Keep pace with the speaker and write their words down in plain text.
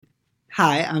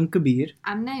Hi, I'm Kabir.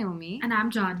 I'm Naomi. And I'm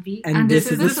Janvi. And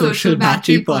this is the Social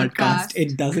Battery Podcast.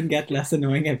 It doesn't get less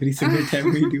annoying every single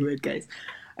time we do it, guys.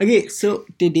 Okay, so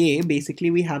today, basically,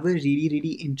 we have a really,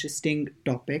 really interesting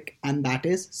topic, and that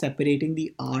is separating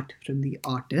the art from the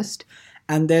artist.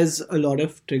 And there's a lot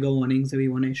of trigger warnings that we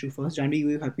want to issue first. Janvi,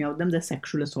 you help me out with them. There's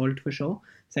sexual assault for sure,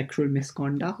 sexual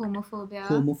misconduct,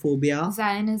 homophobia,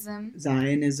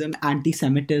 Zionism,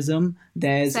 anti-Semitism.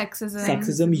 There's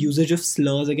sexism, usage of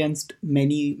slurs against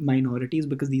many minorities,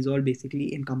 because these all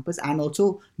basically encompass, and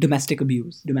also domestic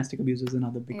abuse. Domestic abuse is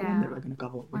another big one that we're going to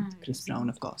cover with Chris Brown,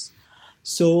 of course.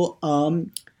 So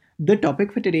the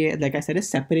topic for today, like I said, is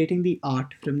separating the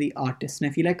art from the artist. And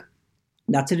I feel like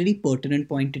that's a really pertinent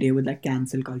point today with like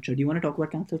cancel culture. Do you want to talk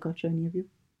about cancel culture, any of you?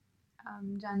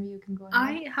 Janvi, you can go ahead.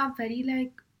 I have very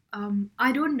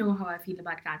I don't know how I feel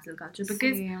about cancel culture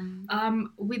because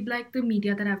with like the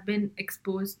media that I've been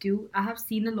exposed to, I have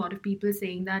seen a lot of people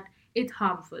saying that it's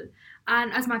harmful.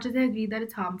 And as much as I agree that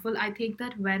it's harmful, I think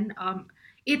that when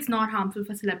it's not harmful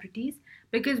for celebrities,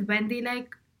 because when they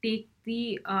like take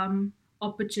the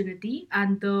opportunity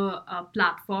and the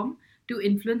platform to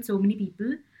influence so many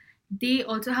people, they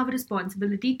also have a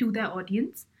responsibility to their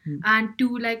audience and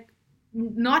to like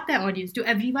not their audience, to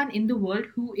everyone in the world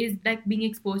who is like being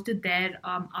exposed to their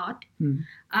art.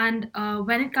 And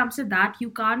when it comes to that, you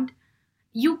cannot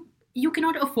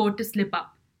afford to slip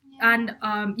up, and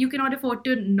you cannot afford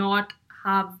to not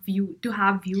have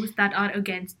views that are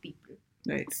against people.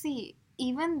 Right. See,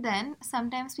 even then,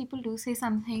 sometimes people do say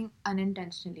something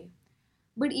unintentionally.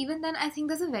 But even then, I think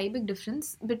there's a very big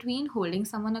difference between holding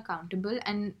someone accountable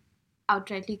and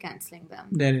outrightly cancelling them.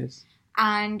 There is.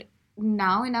 And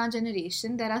now in our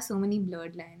generation, there are so many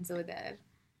blurred lines over there.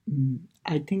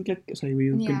 I think sorry,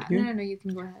 will you continue? No, you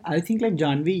can go ahead. I think like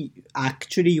Janvi,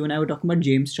 actually you and I were talking about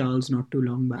James Charles not too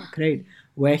long back, right?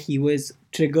 Where he was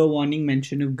trigger warning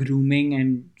mention of grooming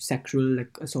and sexual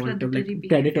like assault of like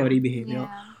predatory behavior.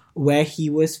 Where he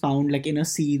was found like in a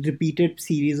repeated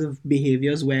series of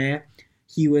behaviors where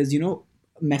he was,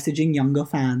 messaging younger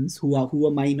fans who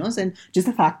were minors, and just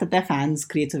the fact that they're fans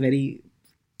creates a very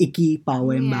icky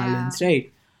power imbalance,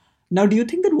 right? Now, do you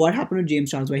think that what happened with James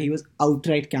Charles, where he was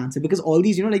outright cancelled, because all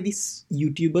these, like these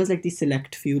YouTubers, like these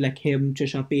select few, like him,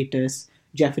 Trisha Paytas,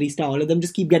 Jeffree Star, all of them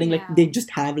just keep getting they just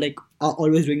have are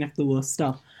always doing like the worst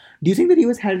stuff. Do you think that he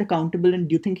was held accountable, and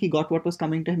do you think he got what was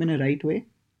coming to him in a right way?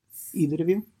 Either of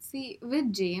you? See,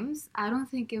 with James, I don't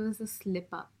think it was a slip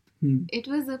up. It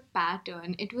was a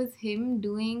pattern. It was him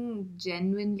doing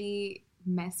genuinely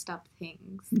messed up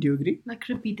things. Do you agree? Like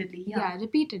repeatedly. Yeah,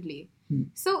 repeatedly.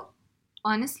 So,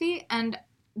 honestly, and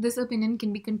this opinion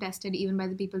can be contested even by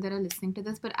the people that are listening to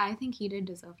this, but I think he did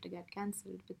deserve to get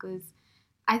cancelled, because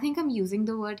I think I'm using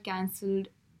the word cancelled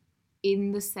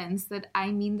in the sense that I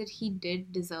mean that he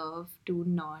did deserve to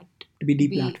not... To be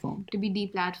deplatformed. To be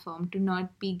deplatformed, to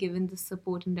not be given the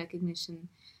support and recognition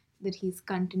that he's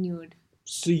continued.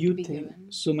 So you think...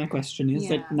 So my question is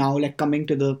that now, like coming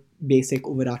to the basic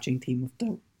overarching theme of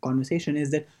the conversation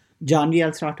is that, Janvi,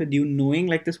 I'll start with you. Knowing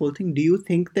like this whole thing, do you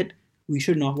think that we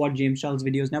should not watch James Charles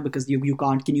videos now because you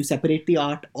can't... Can you separate the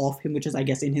art of him, which is, I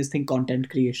guess, in his thing, content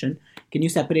creation? Can you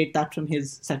separate that from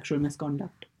his sexual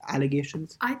misconduct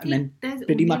allegations? I think there's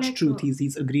pretty much truth.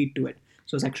 He's agreed to it.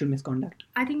 So sexual misconduct.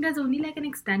 I think there's only like an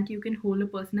extent you can hold a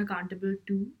person accountable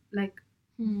to. Like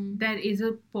there is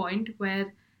a point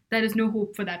where there is no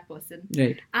hope for that person.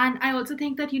 Right. And I also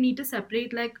think that you need to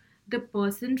separate like the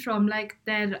person from like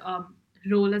their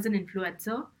role as an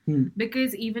influencer.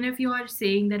 Because even if you are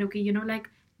saying that, okay, like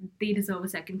they deserve a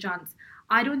second chance,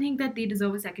 I don't think that they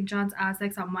deserve a second chance as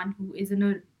like someone who is in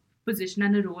a position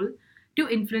and a role to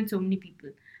influence so many people.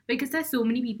 Because there's so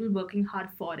many people working hard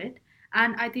for it.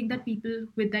 And I think that people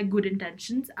with like good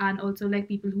intentions and also like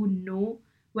people who know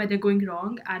where they're going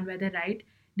wrong and where they're right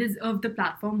deserve the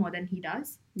platform more than he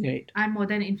does. Right. And more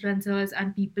than influencers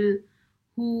and people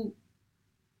who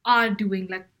are doing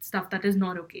like stuff that is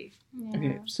not okay.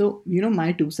 Okay. So,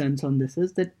 my 2 cents on this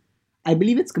is that I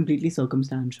believe it's completely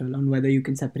circumstantial on whether you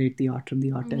can separate the art from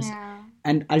the artist. Yeah.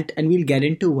 And we'll get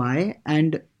into why.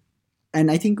 And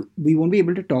I think we won't be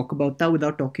able to talk about that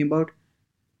without talking about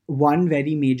one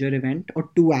very major event, or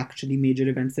 2 actually major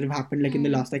events that have happened like in the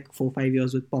last like 4 or 5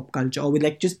 years with pop culture, or with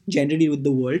like just generally with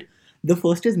the world. The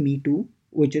first is Me Too,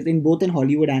 which is in both in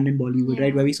Hollywood and in Bollywood,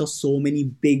 right? Where we saw so many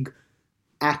big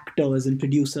actors and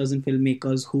producers and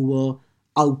filmmakers who were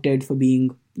outed for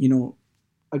being,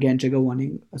 again, trigger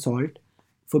warning, assault,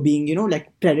 for being, like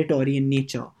predatory in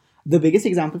nature. The biggest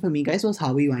example for me, guys, was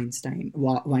Harvey Weinstein.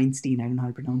 Weinstein, I don't know how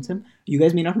to pronounce him. You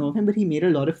guys may not know of him, but he made a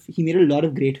lot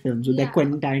of great films with like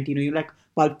Quentin Tarantino, like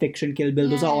Pulp Fiction, Kill Bill.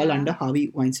 Those are all under Harvey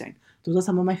Weinstein. Those are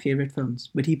some of my favorite films,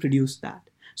 but he produced that.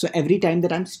 So every time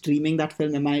that I'm streaming that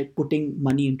film, am I putting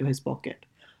money into his pocket?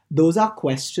 Those are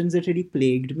questions that really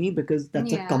plagued me because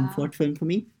that's a comfort film for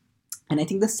me. And I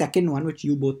think the second one, which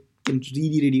you both can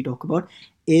really, really talk about,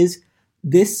 is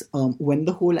this when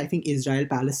the whole, I think,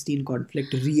 Israel-Palestine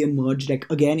conflict re-emerged, like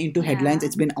again into headlines.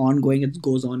 It's been ongoing,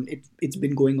 it's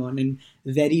been going on and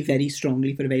very, very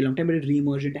strongly for a very long time, but it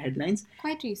re-emerged into headlines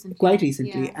quite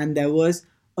recently. And there was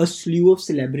a slew of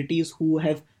celebrities who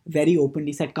have very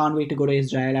openly said, can't wait to go to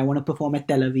Israel, I want to perform at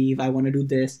Tel Aviv, I want to do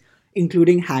this,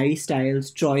 including Harry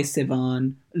Styles, Troye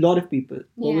Sivan, a lot of people.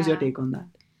 What was your take on that?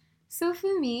 So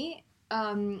for me,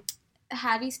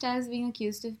 Harry Styles being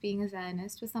accused of being a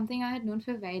Zionist was something I had known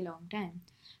for a very long time.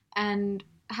 And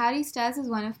Harry Styles is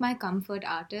one of my comfort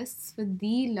artists for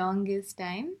the longest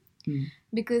time.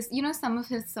 Because, some of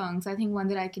his songs, I think one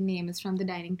that I can name is From the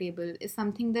Dining Table, is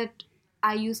something that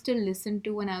I used to listen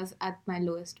to when I was at my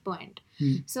lowest point.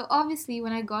 So obviously,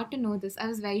 when I got to know this, I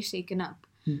was very shaken up.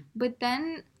 But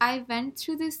then I went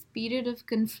through this period of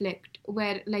conflict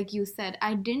where, like you said,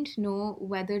 I didn't know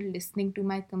whether listening to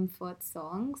my comfort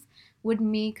songs would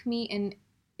make me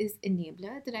is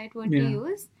enabler the right word to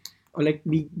use? Or like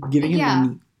be giving him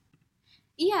money.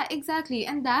 Yeah, exactly.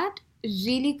 And that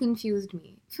really confused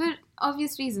me for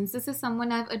obvious reasons. This is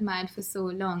someone I've admired for so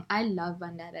long. I love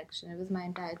One Direction. It was my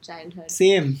entire childhood.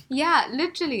 Same. Yeah,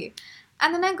 literally.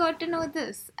 And then I got to know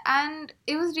this, and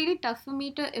it was really tough for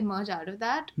me to emerge out of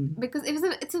that because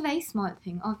it's a very small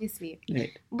thing, obviously.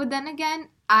 Right. But then again,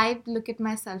 I look at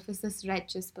myself as this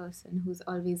righteous person who's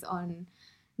always on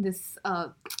this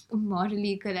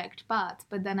morally correct path,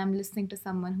 but then I'm listening to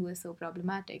someone who is so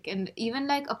problematic. And even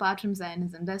like apart from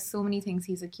Zionism, there's so many things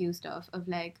he's accused of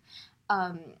like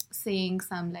saying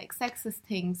some like sexist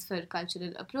things for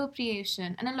cultural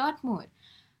appropriation and a lot more.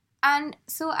 And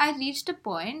so I reached a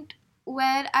point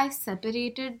where I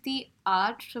separated the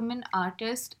art from an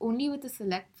artist only with a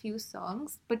select few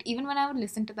songs. But even when I would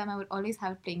listen to them, I would always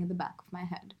have it playing in the back of my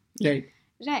head.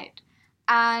 Right.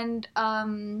 And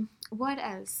what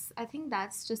else? I think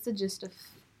that's just the gist of...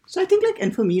 So I think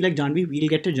and for me, Janvi, we'll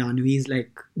get to Janvi's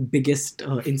biggest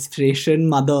inspiration,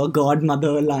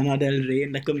 godmother, Lana Del Rey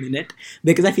in a minute.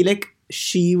 Because I feel like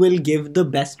she will give the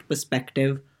best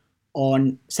perspective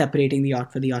on separating the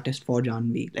art for the artist for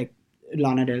Janvi.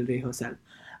 Lana Del Rey herself.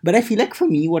 But I feel like for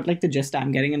me, what the gist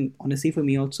I'm getting, and honestly for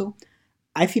me also,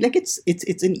 I feel like it's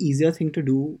an easier thing to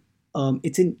do.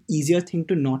 It's an easier thing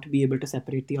to not be able to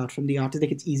separate the art from the artist.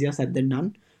 It's easier said than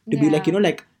done. To be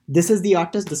this is the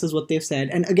artist, this is what they've said.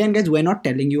 And again, guys, we're not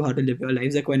telling you how to live your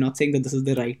lives. We're not saying that this is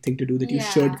the right thing to do, that you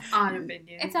should. Our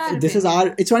opinion. It's our this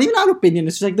opinion. It's not even our opinion.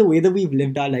 It's just the way that we've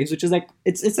lived our lives, which is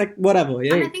it's whatever.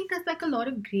 Right? And I think there's a lot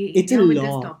of grey with this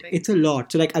topic. It's a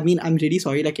lot. So I'm really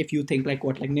sorry if you think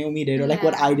what Naomi did or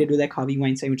what I did with Harvey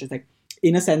Weinstein, which is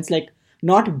in a sense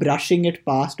not brushing it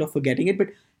past or forgetting it, but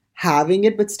having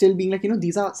it, but still being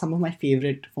these are some of my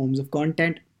favorite forms of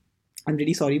content. I'm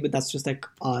really sorry, but that's just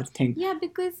our thing. Yeah,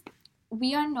 because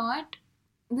we are not...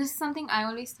 This is something I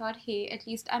always thought, hey, at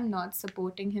least I'm not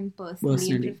supporting him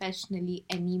personally. And professionally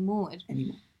anymore.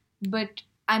 But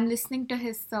I'm listening to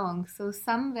his songs, so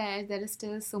somewhere there is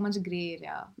still so much grey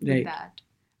area with that.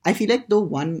 I feel the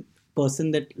one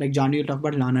person that, Johnny, you talk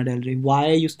about Lana Del Rey.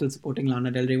 Why are you still supporting Lana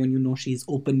Del Rey when you know she's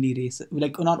openly racist?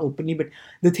 Not openly, but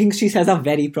the things she says are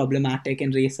very problematic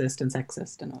and racist and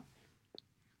sexist and all.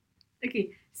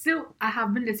 Okay, so I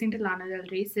have been listening to Lana Del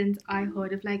Rey since I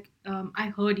heard of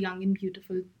I heard Young and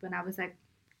Beautiful when I was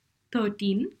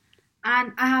 13,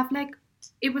 and I have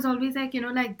it was always there.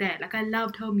 I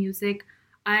loved her music.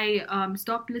 I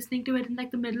stopped listening to it in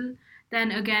the middle.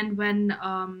 Then again, when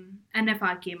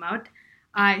NFR came out,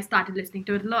 I started listening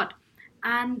to it a lot.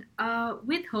 And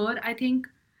with her, I think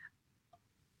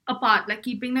apart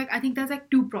keeping I think there's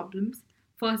two problems.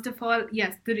 First of all,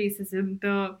 yes, the racism,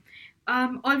 the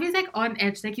always on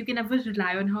edge. You can never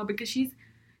rely on her because she's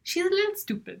a little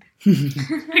stupid.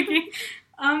 Okay.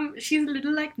 She's a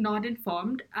little not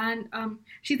informed, and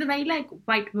she's a very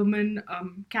white woman,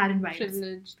 Karen vibes.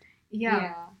 Privileged.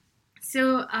 Yeah.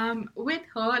 So with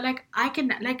her, I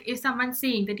can if someone's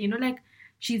saying that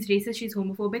she's racist, she's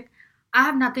homophobic, I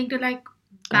have nothing to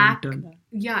back.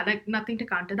 Yeah, nothing to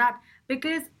counter that,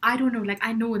 because I don't know.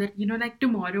 I know that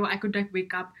tomorrow I could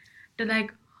wake up to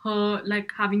her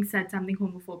having said something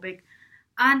homophobic,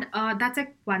 and that's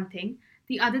one thing.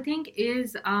 The other thing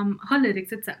is her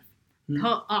lyrics itself,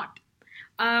 her art.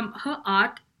 Her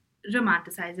art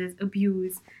romanticizes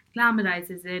abuse,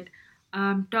 glamorizes it,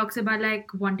 talks about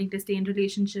like wanting to stay in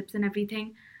relationships and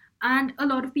everything. And a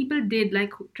lot of people did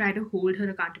like try to hold her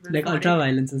accountable. Like for Ultra it.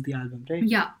 Violence is the album, right?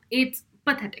 Yeah, it's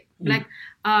pathetic. Like,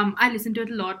 I listened to it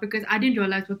a lot because I didn't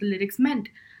realize what the lyrics meant.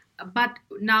 But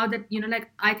now that, like,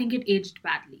 I think it aged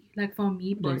badly. Like, for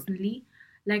me personally,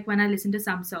 like, when I listen to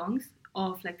some songs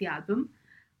of, like, the album,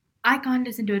 I can't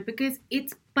listen to it because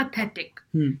it's pathetic.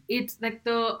 It's, like,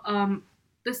 the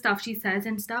stuff she says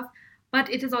and stuff. But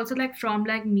it is also, like, from,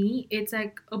 like, me, it's,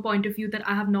 like, a point of view that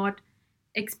I have not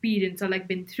experienced or, like,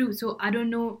 been through. So I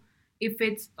don't know if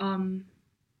it's,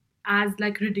 as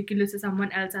like ridiculous to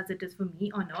someone else as it is for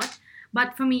me or not.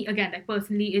 But for me, again, like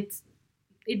personally,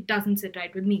 it doesn't sit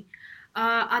right with me.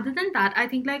 Other than that, I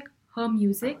think like her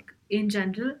music in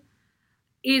general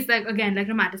is like, again, like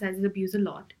romanticizes abuse a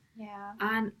lot. Yeah.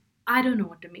 And I don't know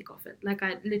what to make of it. Like,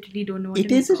 I literally don't know what It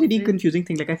to make is a of really it. confusing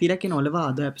thing. Like, I feel like in all of our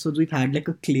other episodes, we've had like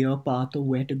a clear path of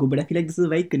where to go. But I feel like this is a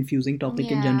very confusing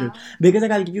topic in general. Because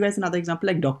like, I'll give you guys another example.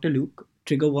 Like Dr. Luke,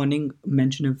 trigger warning,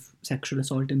 mention of sexual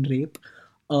assault and rape.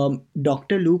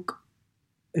 Dr. Luke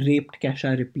raped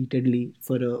Kesha repeatedly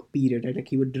for a period. Right? Like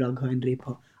he would drug her and rape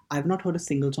her. I've not heard a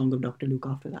single song of Dr. Luke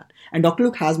after that. And Dr.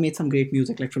 Luke has made some great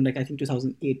music, like from like I think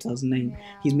 2008, 2009.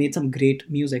 He's made some great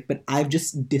music, but I've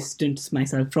just distanced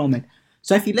myself from it.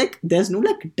 So I feel like there's no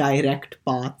like direct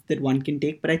path that one can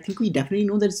take, but I think we definitely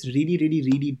know that it's really, really,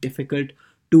 really difficult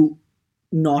to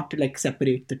not like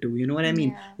separate the two. You know what I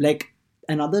mean? Like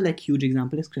another like huge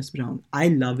example is Chris Brown. I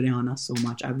love Rihanna so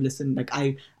much. I've listened like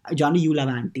Johnny, you love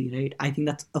Anti, right? I think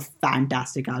that's a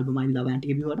fantastic album. I love Anti.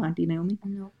 Have you heard Anti, Naomi?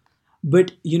 No.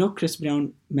 But Chris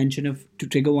Brown to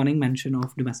trigger warning mention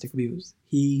of domestic abuse.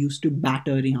 He used to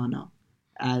batter Rihanna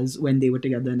as when they were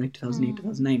together in like 2008,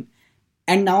 2009.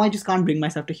 And now I just can't bring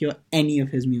myself to hear any of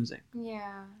his music.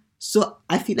 Yeah. So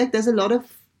I feel like there's a lot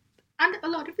of... And a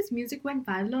lot of his music went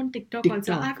viral on TikTok.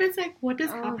 Also. I was like, what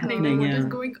is happening? No. What is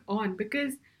going on?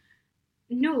 Because,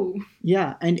 no.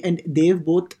 Yeah, and they've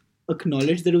both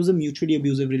acknowledged that it was a mutually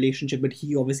abusive relationship, but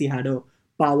he obviously had a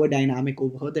power dynamic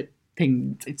over her that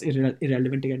thing. It's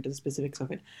irrelevant to get into the specifics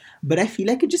of it. But I feel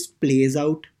like it just plays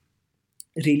out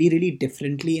really, really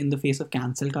differently in the face of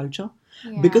cancel culture.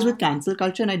 Yeah. Because with cancel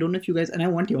culture, and I don't know if you guys, and I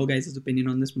want your guys' opinion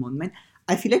on this more, man.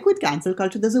 I feel like with cancel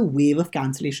culture, there's a wave of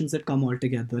cancellations that come all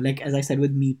together. Like, as I said,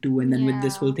 with Me Too, and then with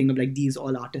this whole thing of like, these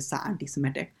all artists are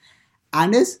anti-Semitic.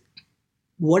 And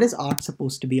what is art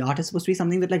supposed to be? Art is supposed to be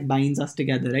something that like binds us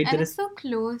together, right? And it's so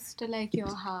close to like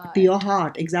your heart. To your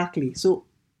heart, exactly. So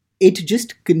it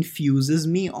just confuses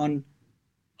me on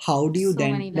how do you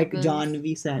then, like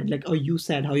Janvi said, like, or you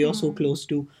said, how you're so close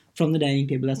to From the Dining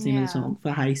Table, that's the name of the song,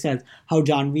 for Harry Styles, how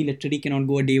Janvi literally cannot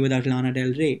go a day without Lana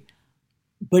Del Rey.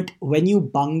 But when you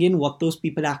bung in what those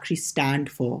people actually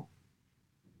stand for,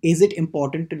 is it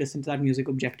important to listen to that music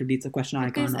objectively? It's a question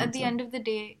I can't answer. Because at the end of the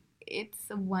day, it's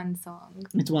one song.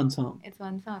 It's one song. It's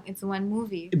one song. It's one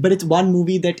movie. But it's one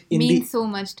movie that means so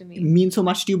much to me. Means so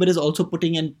much to you, but is also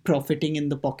putting and profiting in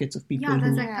the pockets of people. Yeah,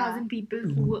 there's like 1,000 people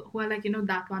who are like,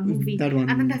 that one movie. And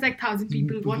then there's like 1,000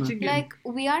 people watching it. Like,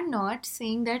 we are not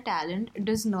saying their talent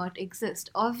does not exist.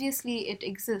 Obviously, it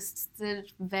exists. They're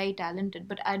very talented,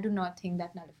 but I do not think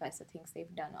that nullifies the things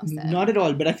they've done or said. Not at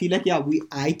all. But I feel like,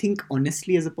 I think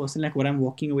honestly, as a person, like what I'm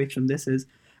walking away from this is,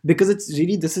 because it's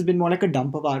really, this has been more like a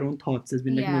dump of our own thoughts. It's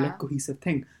been like more like a cohesive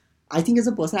thing. I think as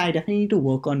a person, I definitely need to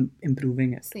work on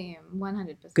improving it. Same,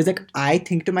 100%. Because like, I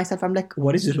think to myself, I'm like,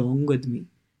 what is wrong with me?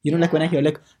 Like when I hear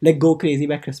like Go Crazy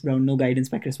by Chris Brown, No Guidance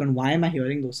by Chris Brown, why am I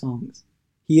hearing those songs?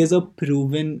 He is a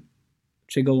proven,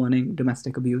 trigger warning,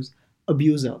 domestic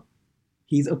abuser.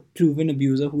 He's a proven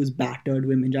abuser who's battered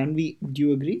women. Janvi, do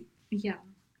you agree? Yeah,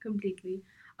 completely.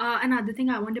 Another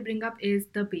thing I want to bring up is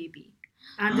DaBaby.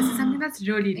 And this is something that's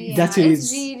really recent. That's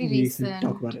really recent.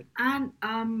 Talk about it. And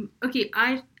okay,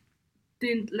 I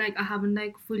haven't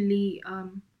like fully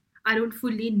I don't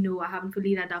fully know. I haven't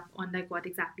fully read up on like what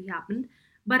exactly happened,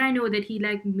 but I know that he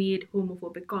like made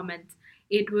homophobic comments.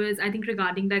 It was, I think,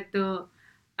 regarding like the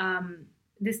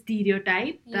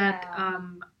stereotype that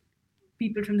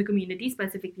people from the community,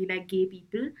 specifically like gay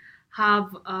people, have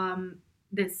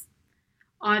this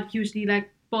are usually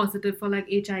like positive for like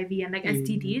HIV and like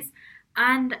STDs.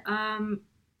 And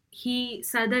he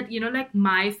said that, like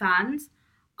my fans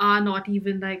are not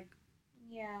even like,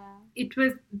 it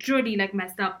was really like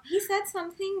messed up. He said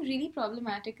something really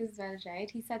problematic as well,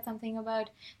 right? He said something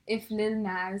about, if Lil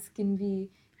Nas can be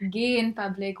gay in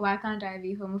public, why can't I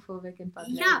be homophobic in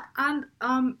public? Yeah, and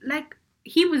like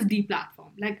he was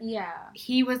deplatformed. Like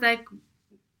he was like,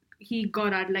 he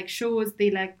got out like shows, they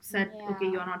like said, okay,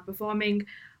 you're not performing.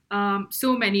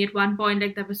 So many at one point,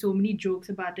 like there were so many jokes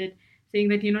about it. saying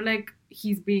that, like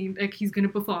he's going to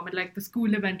perform at like the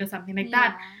school event or something like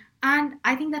that. And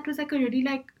I think that was like a really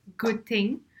like good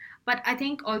thing. But I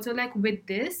think also like with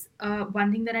this,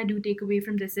 one thing that I do take away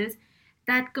from this is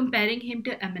that comparing him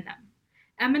to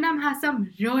Eminem has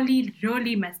some really,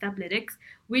 really messed up lyrics,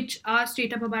 which are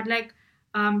straight up about like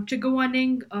trigger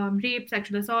warning, rape,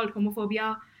 sexual assault,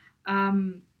 homophobia,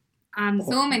 and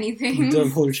so many things. The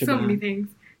whole so many things.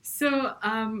 So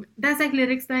there's like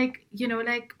lyrics like,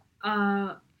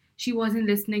 she wasn't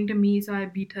listening to me, so I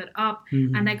beat her up,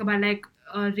 and like about like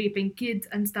raping kids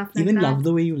and stuff like Even that. Love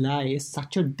the Way You Lie is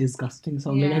such a disgusting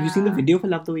song. Like, have you seen the video for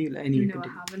Love the Way You Lie? Anyway, No, I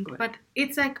haven't. But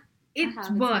it's like, it's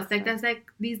worse. Like there's like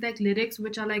these like lyrics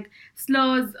which are like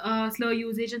slurs, slur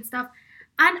usage and stuff.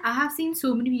 And I have seen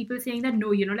so many people saying that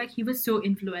no, like he was so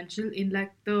influential in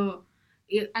like the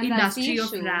industry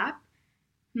of rap.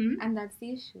 And that's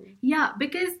the issue. Yeah,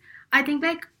 because I think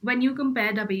like when you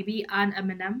compare DaBaby and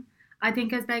Eminem, I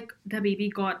think as like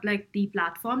DaBaby got like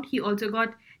deplatformed, he also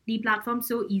got deplatformed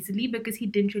so easily because he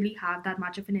didn't really have that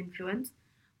much of an influence,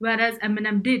 whereas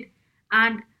Eminem did.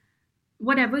 And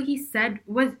whatever he said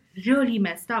was really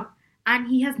messed up, and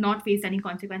he has not faced any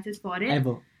consequences for it.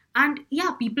 Ever. And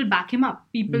yeah, people back him up.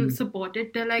 People support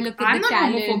it. They're like, Look at I'm not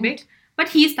homophobic, but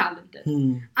he's talented.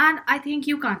 And I think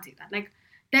you can't say that. Like,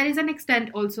 there is an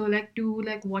extent also like to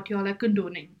like what you're like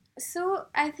condoning. So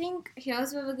I think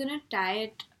here's where we're gonna tie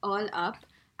it all up,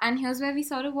 and here's where we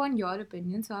sort of want your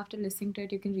opinion. So after listening to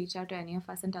it, you can reach out to any of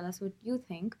us and tell us what you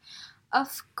think.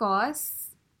 Of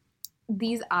course,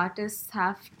 these artists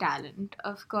have talent.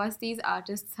 Of course, these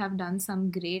artists have done some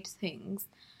great things.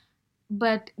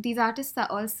 But these artists are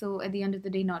also, at the end of the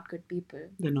day, not good people.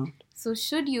 They're not. So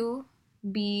should you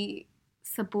be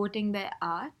supporting their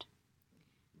art?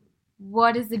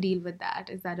 What is the deal with that?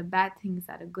 Is that a bad thing? Is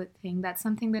that a good thing? That's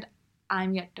something that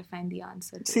I'm yet to find the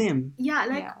answer to. Same. Yeah,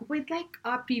 like with like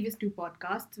our previous two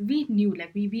podcasts, we knew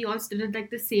like we all stood at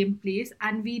like the same place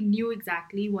and we knew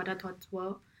exactly what our thoughts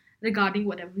were regarding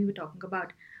whatever we were talking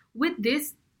about. With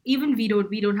this, even we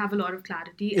don't have a lot of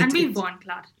clarity, and we want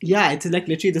clarity. Yeah, it's like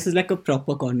literally this is like a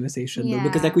proper conversation though,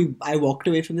 because like I walked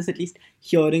away from this at least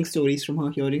hearing stories from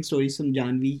her, hearing stories from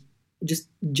Janvi, just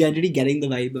generally getting the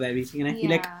vibe of everything, and I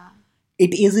feel like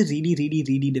it is a really, really,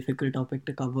 really difficult topic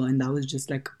to cover, and that was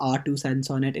just like our 2 cents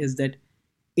on it, is that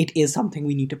it is something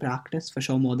we need to practice for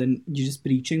sure more than you just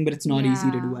preaching, but it's not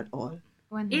easy to do at all.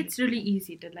 It's really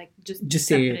easy to like just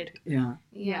say separate. it.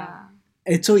 Yeah.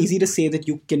 It's so easy to say that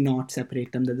you cannot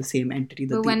separate them. They're the same entity.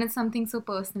 But when it's something so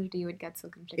personal to you, it gets so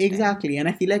conflicting. Exactly. And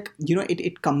I feel like,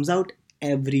 it comes out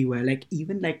everywhere. Like,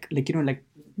 even like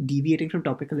deviating from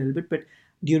topic a little bit, but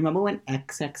do you remember when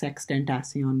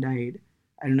XXXTentacion died?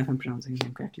 I don't know if I'm pronouncing his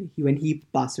name correctly. When he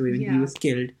passed away, when he was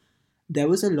killed, there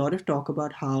was a lot of talk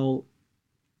about how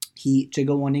he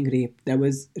trigger warning rape. There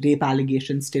was rape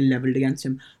allegations still leveled against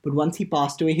him. But once he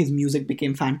passed away, his music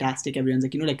became fantastic. Everyone's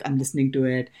like, I'm listening to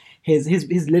it. His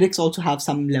lyrics also have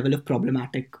some level of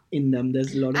problematic in them.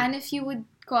 There's a lot of... And if you would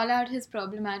call out his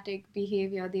problematic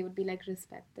behavior, they would be like,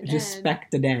 respect the dead.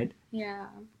 Respect the dead. Yeah.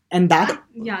 And that...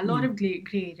 a lot of grey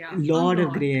area. Lot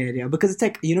of grey area. Because it's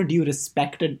like, do you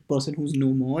respect a person who's no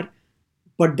more?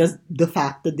 But does the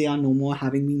fact that they are no more,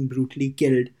 having been brutally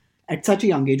killed at such a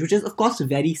young age, which is of course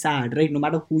very sad, right? No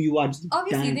matter who you are.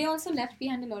 Obviously, they also left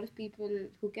behind a lot of people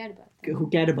who cared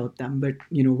about them. But,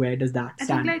 where does that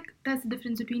stand? I think like there's a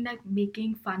difference between like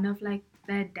making fun of like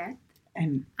their death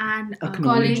and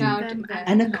calling out them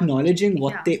and acknowledging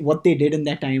what they did in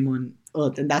their time on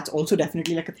Earth. And that's also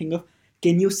definitely like a thing of,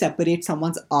 can you separate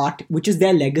someone's art, which is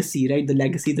their legacy, right? The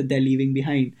legacy that they're leaving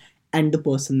behind, and the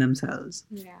person themselves.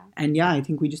 Yeah. And I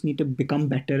think we just need to become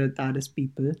better at that as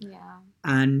people. Yeah.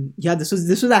 And this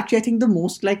was actually, I think, the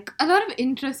most like a lot of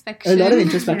introspection. Yeah.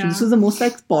 This was the most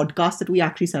like podcast that we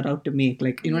actually set out to make,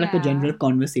 like like a general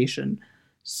conversation.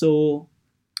 So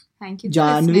thank you,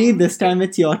 Janvi. This time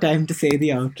it's your time to say the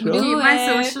outro. Okay,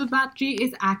 my social battery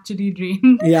is actually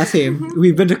drained. Yeah, same.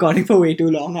 We've been recording for way too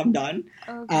long. I'm done.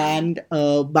 Okay. And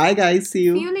bye, guys. See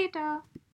you. See you later.